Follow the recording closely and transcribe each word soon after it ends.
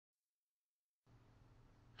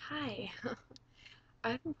Hi. I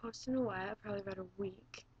haven't posted in a while, probably about a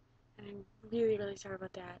week, and I'm really, really sorry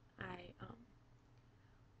about that. I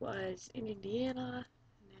was in Indiana,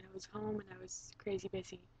 and then I was home, and I was crazy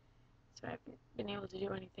busy, so I haven't been able to do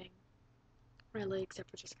anything really except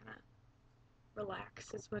for just kind of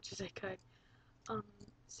relax as much as I could. Um,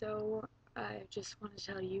 so I just want to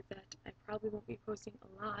tell you that I probably won't be posting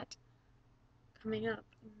a lot coming up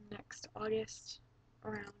next August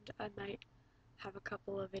around. I might have a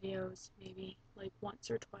couple of videos, maybe like once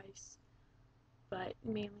or twice, but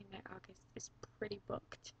mainly my August is pretty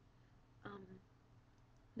booked. Um,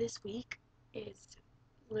 this week is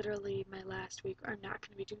literally my last week. I'm not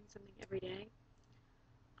going to be doing something every day,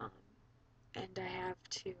 um, and I have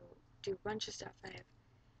to do a bunch of stuff. I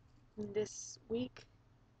have this week,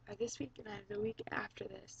 and I have the week after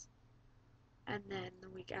this, and then the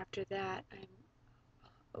week after that,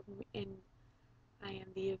 in. I am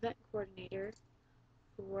the event coordinator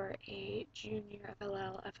for a junior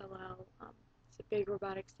FLL. It's a big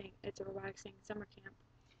robotics thing. It's a robotics thing summer camp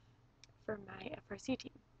for my FRC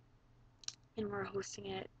team, and we're hosting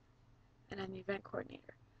it, and I'm the event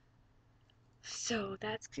coordinator. So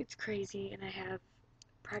it's crazy, and I have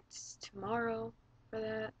practice tomorrow for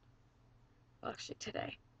that. Well, actually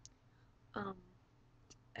today. Um,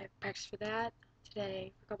 I have practice for that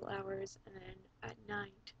today for a couple hours, and then at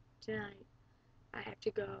night tonight I have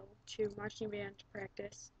to go to marching band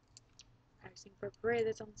practice, practicing for a parade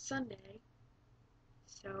that's on Sunday.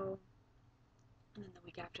 So, and then the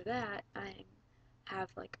week after that I have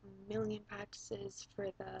like a million practices for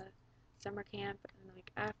the summer camp, and the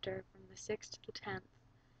week after from the 6th to the 10th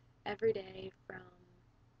every day from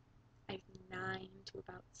I think 9 to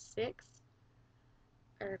about 6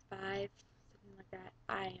 or 5, something like that.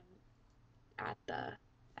 I am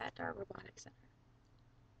at our robotics center.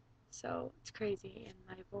 So it's crazy, and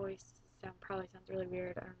my voice probably sounds really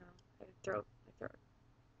weird. I don't know. My throat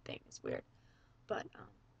thing is weird, but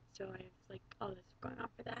so I have like all this going on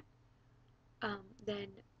for that. Then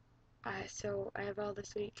so I have all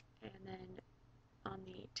this week, and then on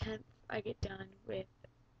the 10th I get done with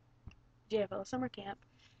JFL summer camp,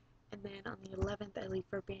 and then on the 11th I leave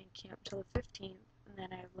for band camp till the 15th, and then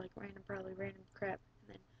I have like probably random crap,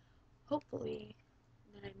 and then hopefully,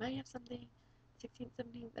 and then I might have something 16th,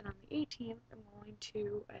 17th, and on the 18th I'm going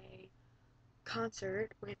to a concert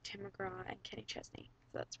with Tim McGraw and Kenny Chesney.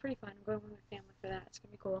 So that's pretty fun. I'm going with my family for that. It's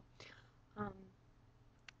gonna be cool. Um,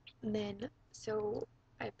 and then so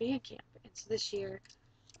I have band camp, and so this year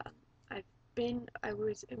um, I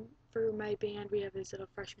was for my band. We have these little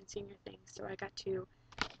freshman senior things, so I got to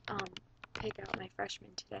um, pick out my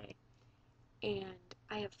freshmen today, and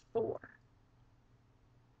I have four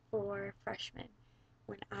freshmen.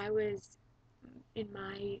 When I was in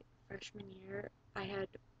my freshman year, I had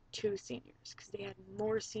two seniors because they had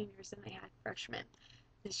more seniors than they had freshmen.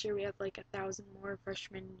 This year we have like 1,000 more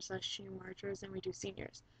freshmen slash junior marchers than we do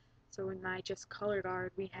seniors. So in my just color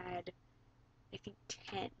guard, we had I think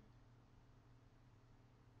 10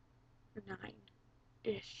 or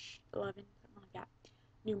 9-ish, 11, something like that,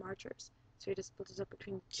 new marchers. So we just split us up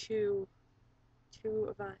between two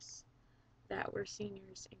of us that were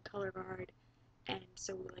seniors in color guard, and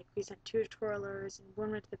so we sent two twirlers and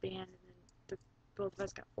one went to the band, and then both of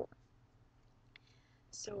us got four.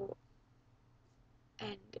 So,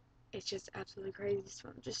 and it's just absolutely crazy. So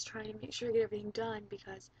I'm just trying to make sure I get everything done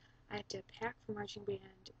because I have to pack for marching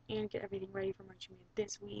band and get everything ready for marching band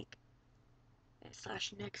this week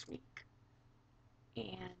slash next week,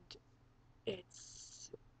 and it's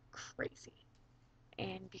crazy.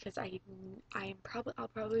 And because I'll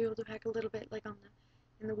probably be able to pack a little bit like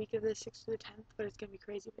in the week of the 6th to the 10th, but it's gonna be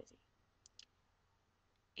crazy busy.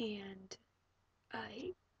 And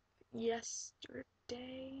I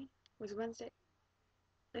yesterday was Wednesday,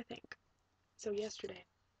 I think. So yesterday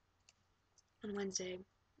on Wednesday,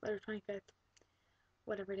 or 25th,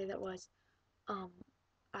 whatever day that was, um,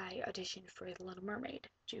 I auditioned for The Little Mermaid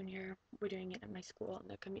Junior. We're doing it at my school,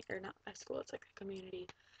 in or not my school, it's like a community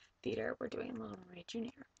theater. We're doing Little Mermaid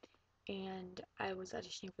Junior, and I was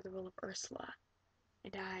auditioning for the role of Ursula.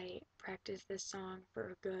 And I practiced this song for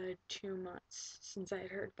a good 2 months since I had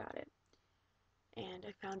heard about it. And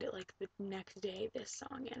I found it like the next day, this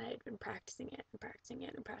song, and I had been practicing it and practicing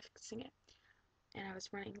it and practicing it. And I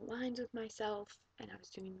was running lines with myself, and I was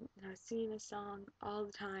singing this song all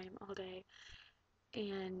the time, all day.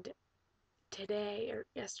 And today, or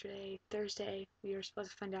yesterday, Thursday, we were supposed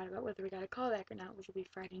to find out about whether we got a callback or not, which will be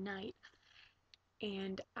Friday night.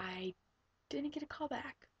 And I didn't get a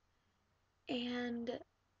callback. And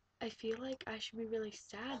I feel like I should be really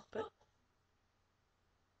sad, but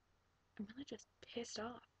I'm really just pissed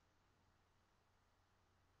off.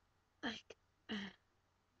 like, I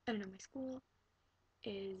don't know, my school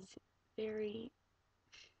is very,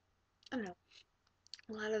 I don't know,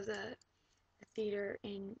 a lot of the theater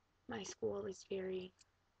in my school is very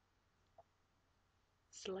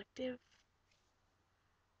selective.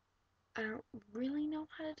 I don't really know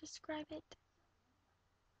how to describe it.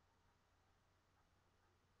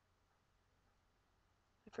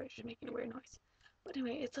 My fridge is making a weird noise. But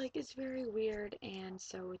anyway, it's like, it's very weird, and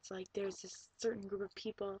so it's like there's this certain group of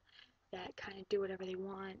people that kind of do whatever they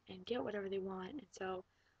want and get whatever they want, and so,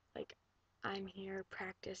 like, I'm here,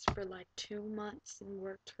 practiced for like 2 months and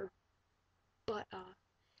worked her butt off,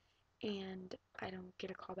 and I don't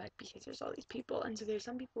get a callback because there's all these people, and so there's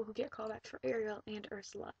some people who get callbacks for Ariel and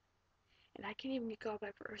Ursula, and I can't even get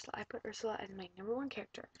callback for Ursula. I put Ursula as my #1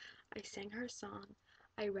 character. I sang her song,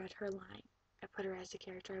 I read her line, I put her as the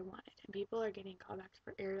character I wanted, and people are getting callbacks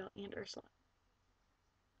for Ariel and Ursula.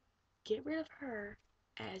 Get rid of her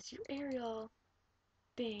as your Ariel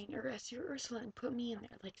thing, or as your Ursula, and put me in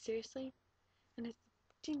there. Like, seriously? And it's,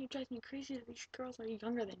 dude, it drives me crazy that these girls are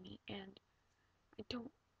younger than me, and I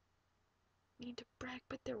don't mean to brag,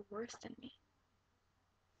 but they're worse than me.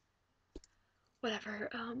 Whatever,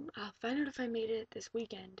 I'll find out if I made it this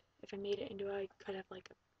weekend. If I made it into, I could have like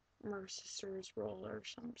a Murder Sisters role or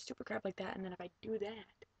some stupid crap like that, and then if I do that,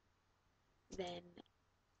 then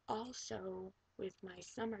also with my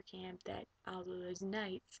summer camp that I'll do those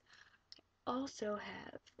nights, also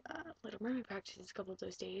have Little Mermaid practices a couple of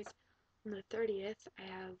those days. On the 30th, I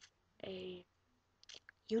have a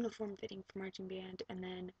uniform fitting for marching band, and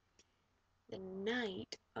then the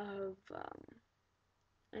night of,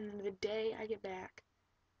 and then the day I get back,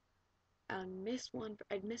 I'd miss one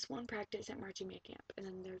practice at marching band camp, and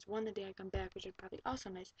then there's one the day I come back, which I'd probably also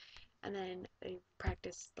miss, and then I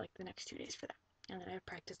practice like the next 2 days for that, and then I have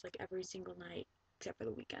practice like every single night except for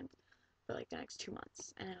the weekends for like the next 2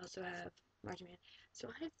 months, and I also have marching band. So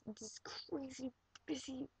I have this crazy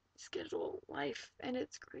busy schedule life, and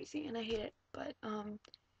it's crazy, and I hate it, but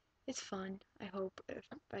it's fun. I hope. If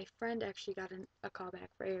my friend actually got a callback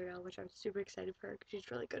for Ariel, which I was super excited for her because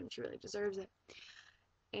she's really good and she really deserves it,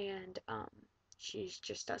 and she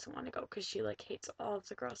just doesn't want to go because she like hates all of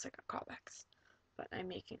the girls that got callbacks, but I'm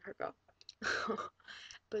making her go.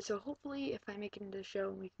 But so hopefully if I make it into the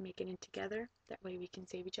show, we can make it in together, that way we can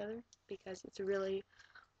save each other, because it's really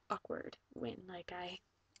awkward when like I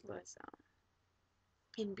was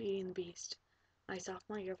in Beauty and the Beast my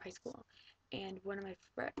sophomore year of high school, and one of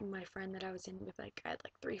my friend that I was in with, like, I had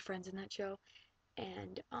like 3 friends in that show,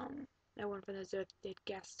 and one of those did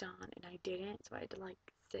Gaston and I didn't, so I had to like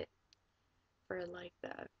sit for like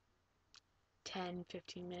the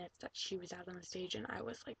 10-15 minutes that she was out on the stage and I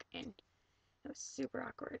was like in. It was super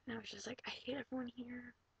awkward, and I was just like, I hate everyone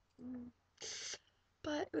here.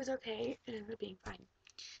 But it was okay. It ended up being fine.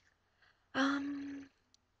 Um,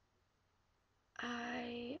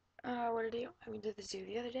 what did I do? I went to the zoo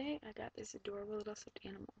the other day. I got this adorable little stuffed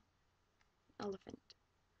animal. Elephant.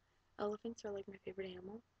 Elephants are like my favorite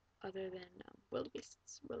animal, other than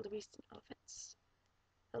wildebeests. Wildebeests and elephants.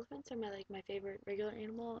 Elephants are my favorite regular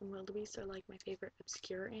animal, and wildebeests are like my favorite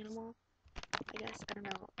obscure animal. I guess, I don't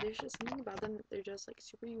know. There's just something about them that they're just like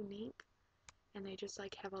super unique, and they just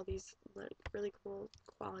like have all these like really cool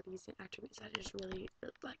qualities and attributes. I just really,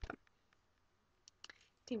 really like them.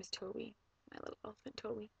 His name is Toby, my little elephant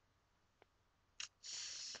Toby.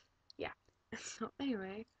 Yeah. So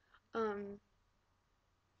anyway, um,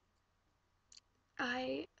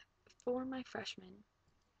 I for my freshmen,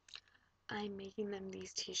 I'm making them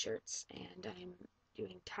these T-shirts, and I'm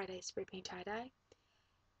doing tie-dye, spray paint tie-dye,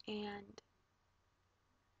 and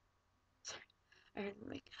sorry, I heard them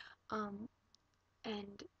like,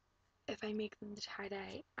 and if I make them the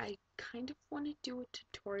tie-dye, I kind of want to do a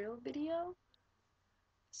tutorial video.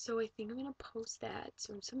 So I think I'm gonna post that.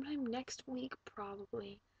 So sometime next week,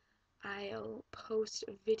 probably, I'll post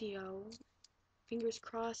a video. Fingers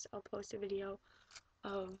crossed, I'll post a video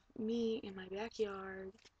of me in my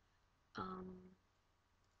backyard, um,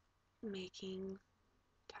 making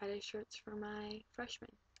tie-dye shirts for my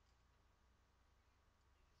freshmen.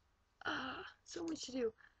 So much to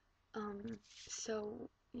do. So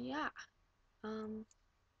yeah,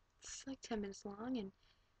 it's like 10 minutes long and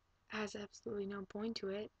has absolutely no point to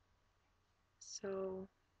it. So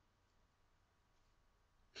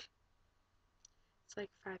it's like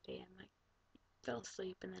 5 a.m. I fell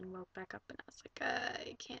asleep and then woke back up and I was like,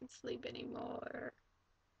 I can't sleep anymore.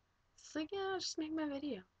 It's like, yeah, I'll just make my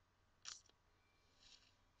video.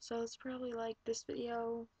 So it's probably like this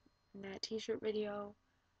video and that t-shirt video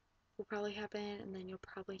will probably happen, and then you'll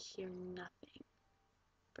probably hear nothing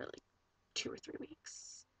for like 2 or 3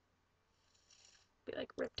 weeks. be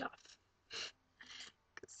like ripped off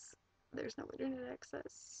because there's no internet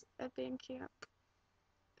access at band camp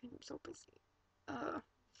and I'm so busy.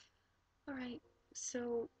 Alright,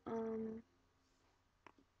 so, is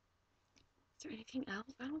there anything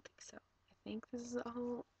else? I don't think so. I think this is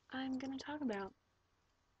all I'm gonna talk about.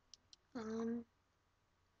 Um,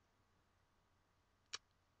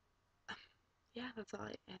 yeah, I think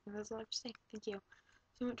that's all I have to say. Thank you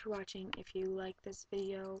so much for watching. If you like this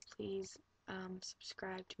video, please,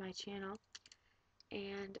 subscribe to my channel,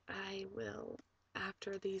 and I will,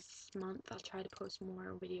 after this month, I'll try to post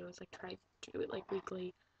more videos, like try to do it like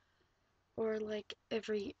weekly, or like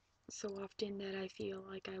every so often that I feel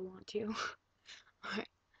like I want to. Alright,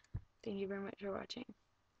 thank you very much for watching.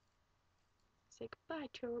 Say goodbye,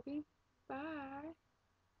 Toby. Bye.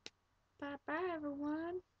 Bye bye,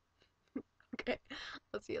 everyone. Okay,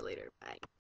 I'll see you later. Bye.